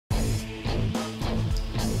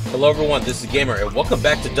Hello everyone, this is Gamer, and welcome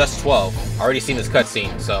back to Dusk 12. Already seen this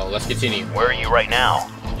cutscene, so let's continue. Where are you right now?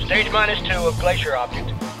 Stage -2 of Glacier object.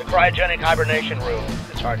 The cryogenic hibernation room.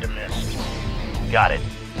 It's hard to miss. Got it.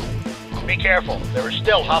 Be careful. There are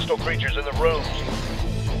still hostile creatures in the rooms.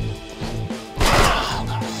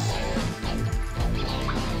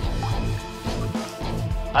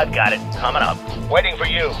 I've got it. Coming up. Waiting for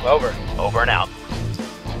you. Over. Over and out.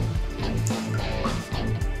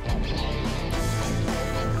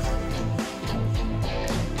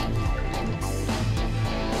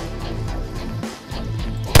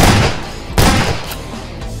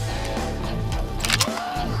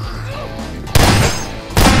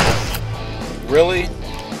 Really?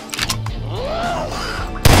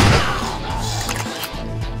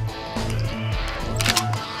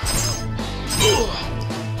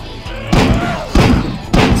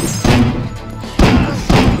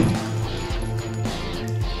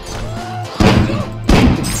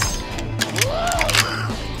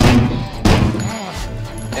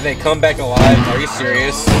 And then come back alive? Are you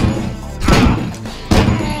serious?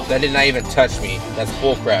 That did not even touch me. That's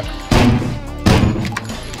bullcrap.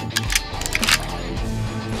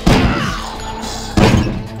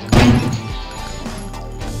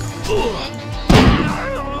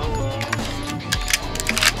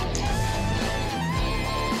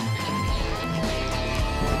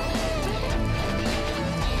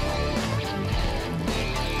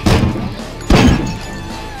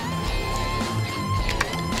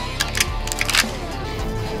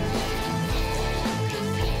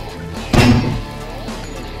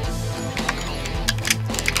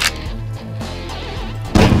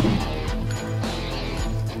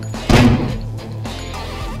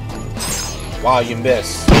 Wow, you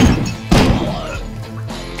missed.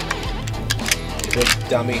 You big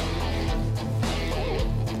dummy.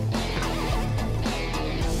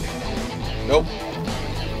 Nope.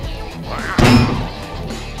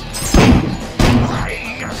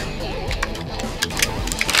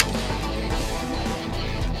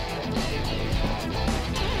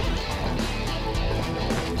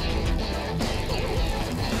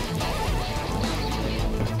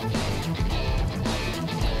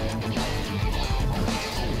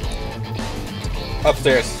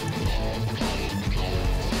 Upstairs.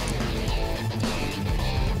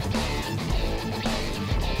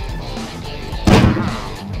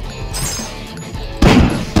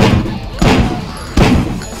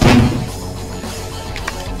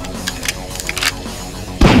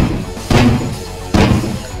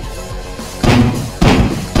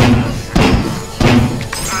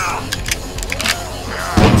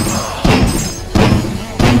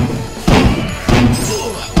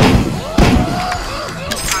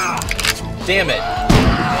 Damn it.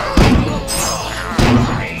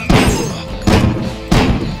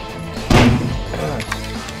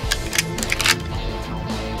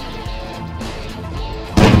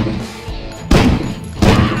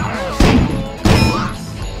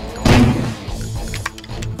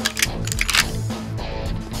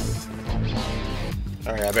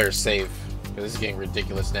 Alright, I better save, because this is getting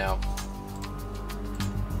ridiculous now.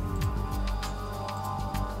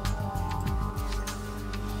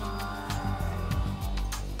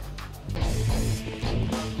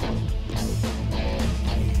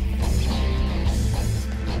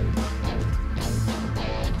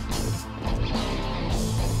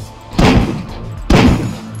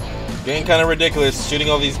 Getting kind of ridiculous shooting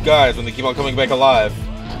all these guys when they keep on coming back alive.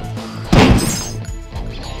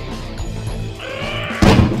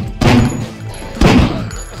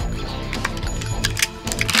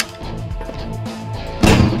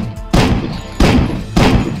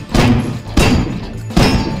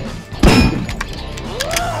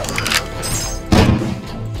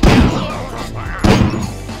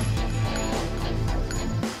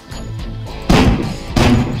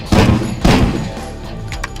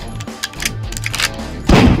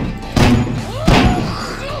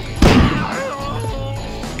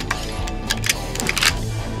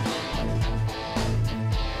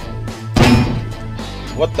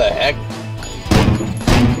 What the heck?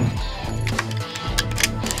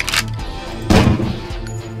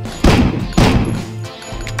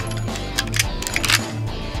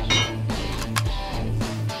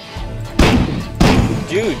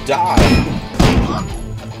 Dude, die.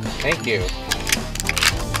 Thank you.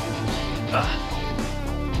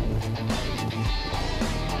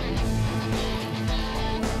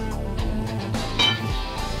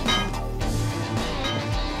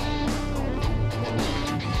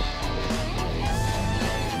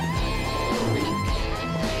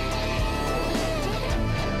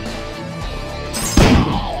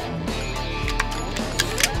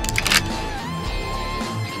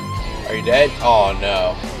 Are you dead? Oh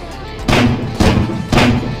no.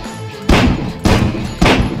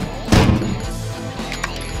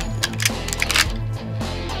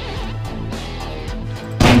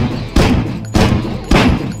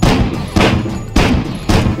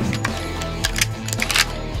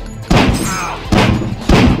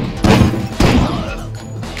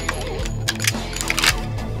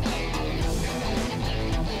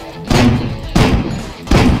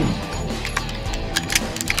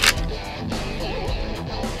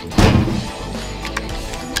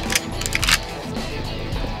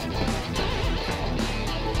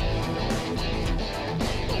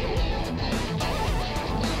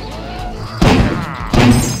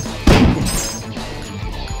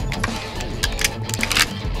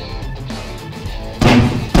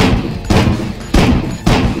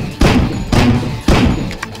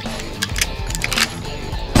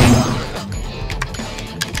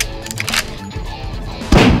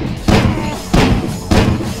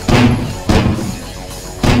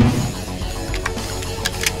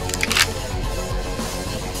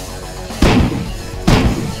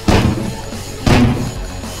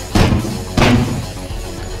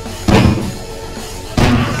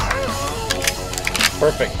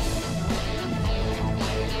 Perfect.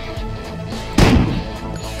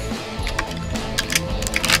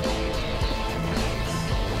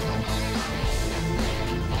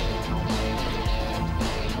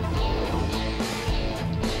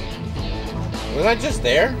 Was I just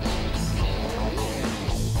there?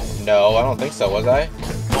 No, I don't think so, was I?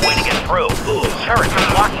 No way to get through. Turrets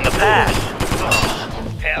are blocking the pass.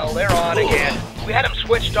 Hell, they're on again. We had them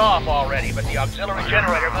switched off already, but the auxiliary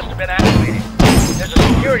generator must have been activated. There's a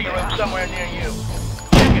security room somewhere near you.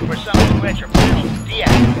 Check it for some switch or panel to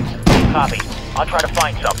deactivate. Copy. I'll try to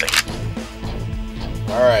find something.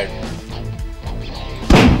 Alright.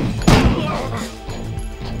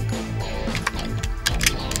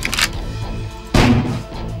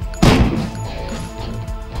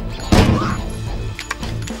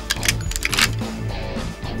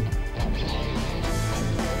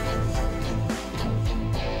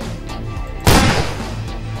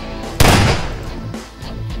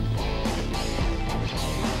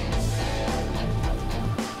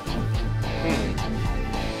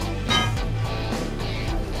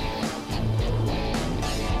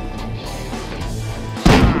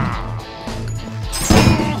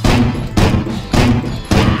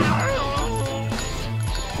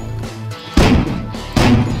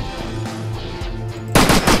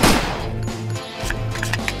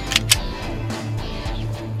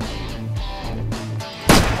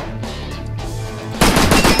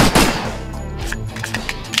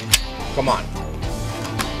 Come on.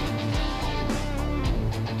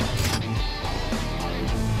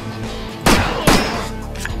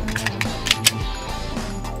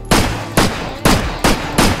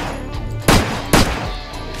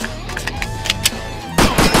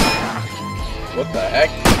 What the heck?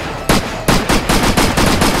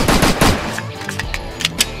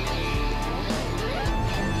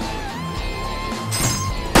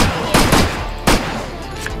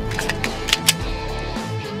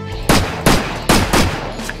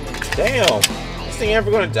 Damn! This thing ever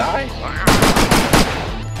gonna die?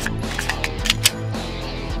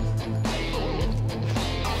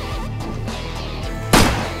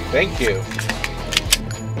 Thank you.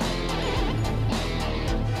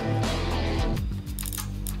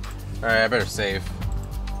 Alright, I better save.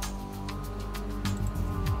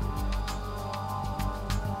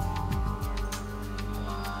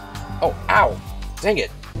 Oh, ow! Dang it!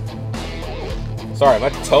 Sorry, my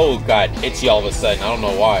toe got itchy all of a sudden. I don't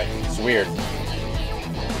know why. It's weird.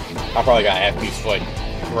 I probably got half-piece foot.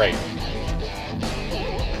 Great.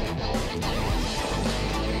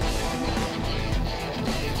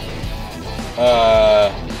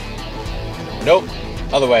 Nope.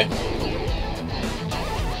 Other way.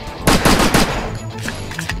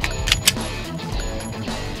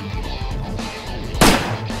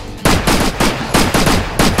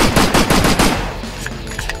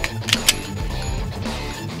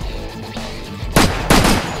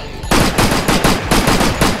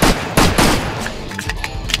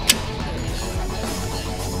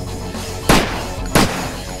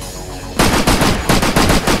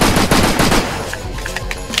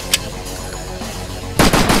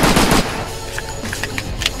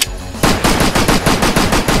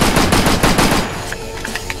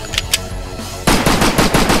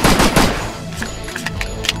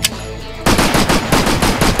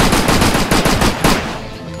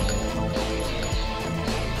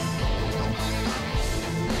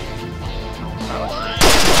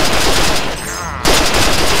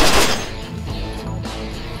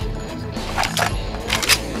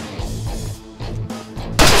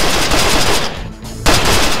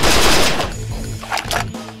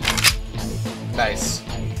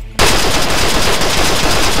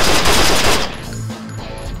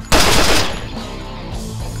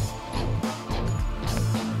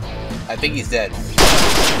 think he's dead.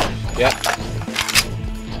 Yep.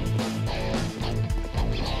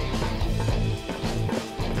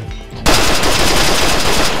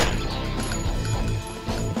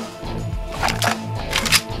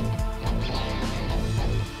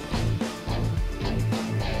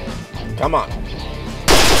 Come on.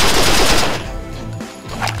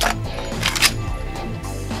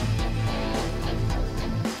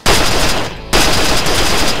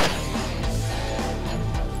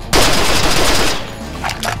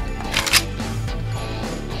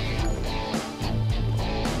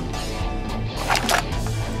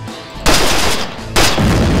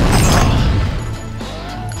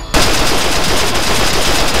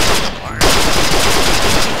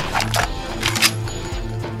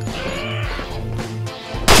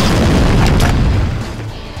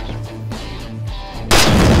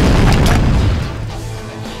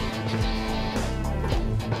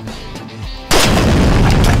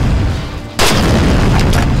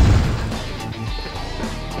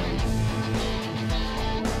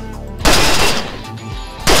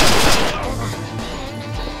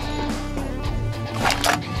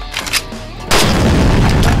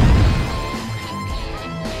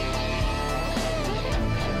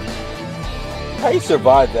 How you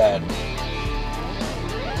survive that?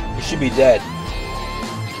 You should be dead.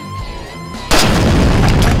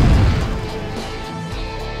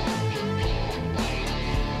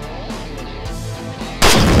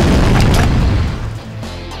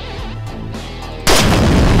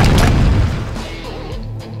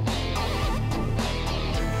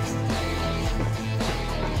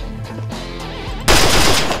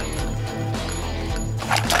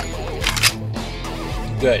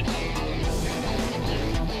 Good.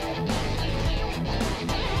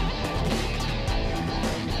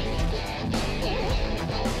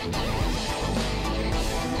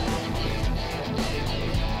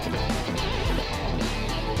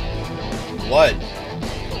 What?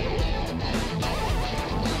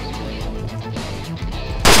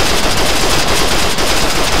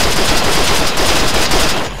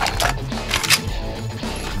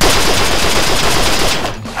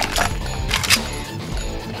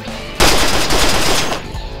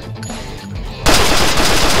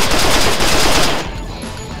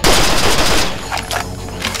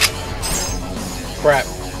 Crap.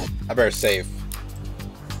 I better save.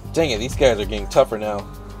 Dang it, these guys are getting tougher now.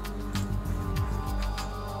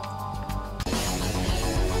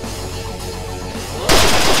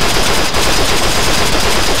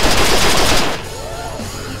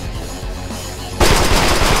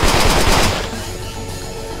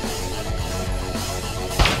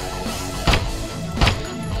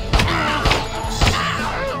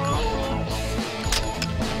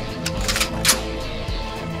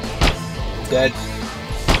 Dead.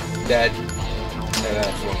 Dead. Yeah,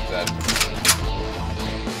 that's one dead.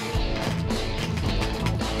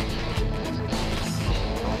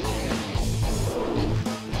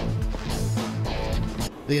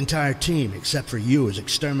 The entire team, except for you, is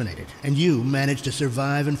exterminated, and you managed to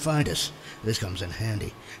survive and find us. This comes in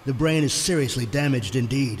handy. The brain is seriously damaged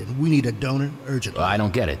indeed, and we need a donor urgently. I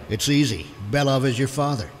don't get it. It's easy. Belov is your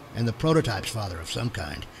father, and the prototype's father of some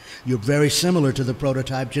kind. You're very similar to the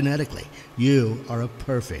prototype genetically. You are a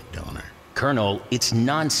perfect donor. Colonel, it's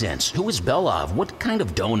nonsense. Who is Belov? What kind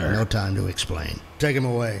of donor? No time to explain. Take him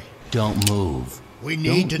away. Don't move. We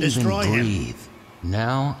need to destroy him. Breathe.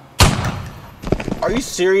 Now? Are you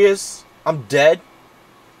serious? I'm dead?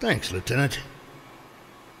 Thanks, Lieutenant.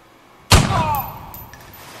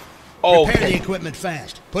 Okay. Repair the equipment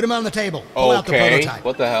fast. Put him on the table. Pull out the prototype.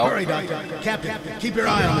 What the hell? Hurry, Doctor. Captain, keep your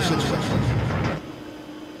eye on the situation.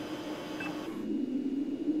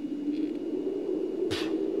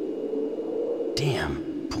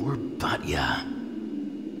 Damn, poor Batya.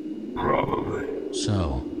 Probably.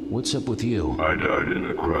 So, what's up with you? I died in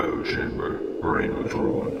a cryo chamber. Brain was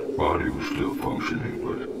ruined. Body was still functioning,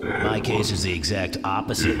 but the head My case wasn't. is the exact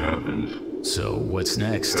opposite. It happens. So, what's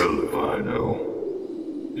next? Hell if I know.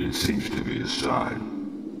 It seems to be a sign.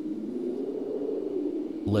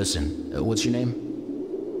 Listen, what's your name?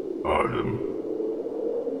 Artem.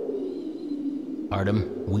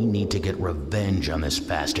 Artem, we need to get revenge on this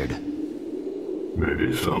bastard.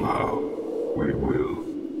 Maybe somehow we will.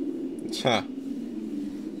 Huh.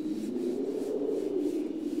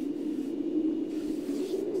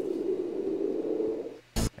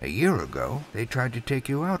 A year ago, they tried to take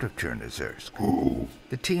you out of Chernozersk. Who?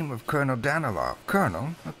 The team of Colonel Danilov.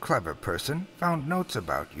 Colonel, a clever person, found notes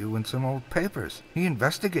about you in some old papers. He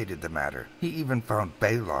investigated the matter. He even found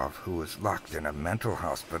Belov, who was locked in a mental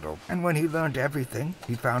hospital. And when he learned everything,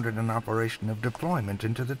 he founded an operation of deployment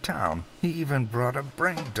into the town. He even brought a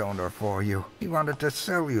brain donor for you. He wanted to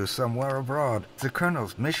sell you somewhere abroad. The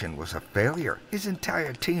Colonel's mission was a failure. His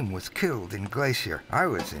entire team was killed in Glacier. I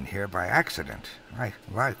was in here by accident. I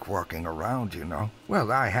like walking around, you know.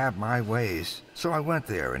 Well, I have my ways. So I went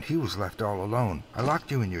there, and he was left all alone. I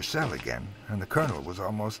locked you in your cell again, and the Colonel was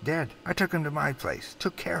almost dead. I took him to my place,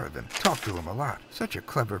 took care of him, talked to him a lot. Such a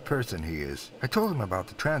clever person he is. I told him about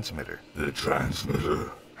the transmitter. The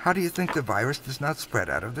transmitter? How do you think the virus does not spread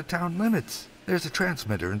out of the town limits? There's a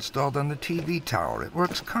transmitter installed on the TV tower. It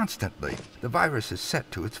works constantly. The virus is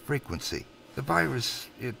set to its frequency. The virus,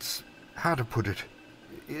 how to put it,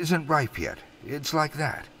 isn't ripe yet. It's like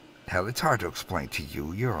that. Hell, it's hard to explain to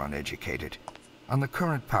you. You're uneducated. On the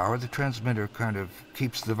current power, the transmitter kind of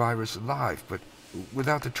keeps the virus alive, but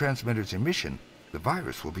without the transmitter's emission, the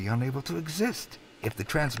virus will be unable to exist. If the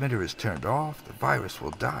transmitter is turned off, the virus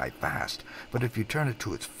will die fast. But if you turn it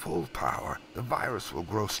to its full power, the virus will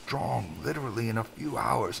grow strong, literally in a few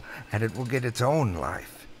hours, and it will get its own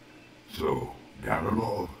life. So,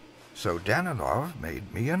 Danilov? So Danilov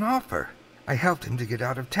made me an offer. I helped him to get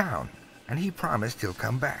out of town, and he promised he'll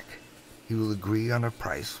come back. He will agree on a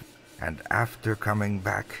price, and after coming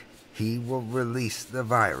back, he will release the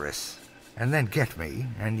virus, and then get me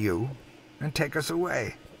and you, and take us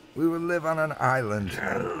away. We will live on an island.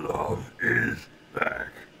 Danilov is back.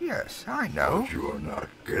 Yes, I know. But you are not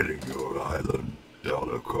getting your island,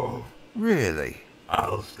 Dolokhov. Really?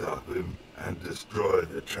 I'll stop him and destroy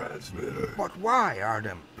the transmitter. But why,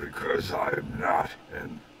 Artem? Because I'm not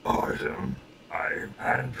an Artem. I'm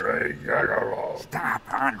Andrei Yegorov. Stop,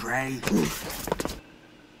 Andrei!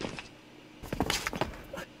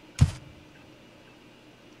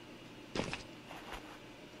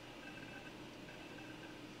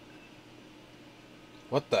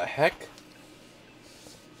 What the heck?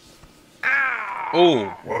 Ooh.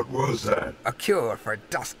 What was that? A cure for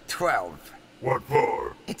Dusk 12. What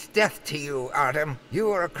for? It's death to you, Artem.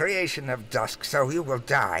 You are a creation of Dusk, so you will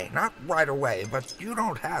die. Not right away, but you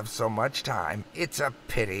don't have so much time. It's a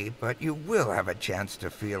pity, but you will have a chance to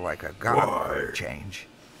feel like a god for a change.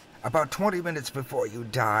 About 20 minutes before you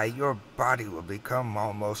die, your body will become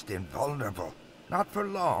almost invulnerable. Not for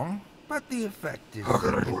long, but the effect is How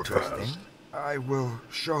can I do it interesting. fast? I will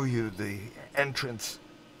show you the entrance.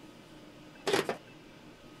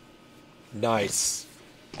 Nice.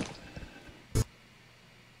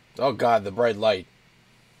 Oh god, the bright light.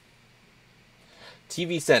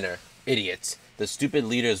 TV Center. Idiots. The stupid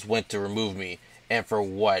leaders went to remove me. And for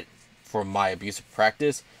what? For my abusive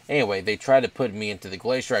practice? Anyway, they tried to put me into the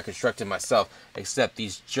glacier I constructed myself, except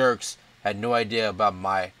these jerks had no idea about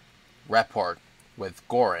my rapport with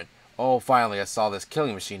Goran. Oh, finally I saw this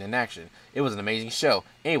killing machine in action. It was an amazing show.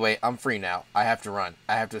 Anyway, I'm free now. I have to run.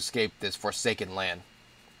 I have to escape this forsaken land.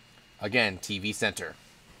 Again, TV Center.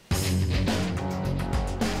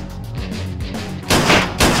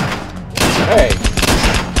 Hey!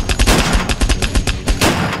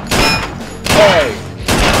 Hey!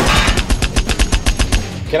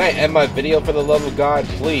 Can I end my video for the love of God,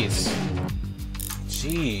 please?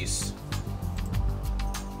 Jeez.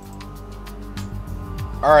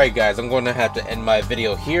 Alright guys, I'm going to have to end my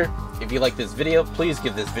video here. If you like this video, please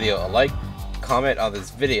give this video a like, comment on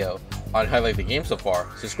this video on how you like the game so far,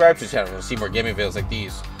 subscribe to the channel to see more gaming videos like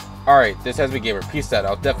these. Alright, this has been Gamer. Peace out.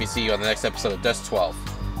 I'll definitely see you on the next episode of Dusk 12.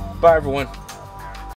 Bye everyone.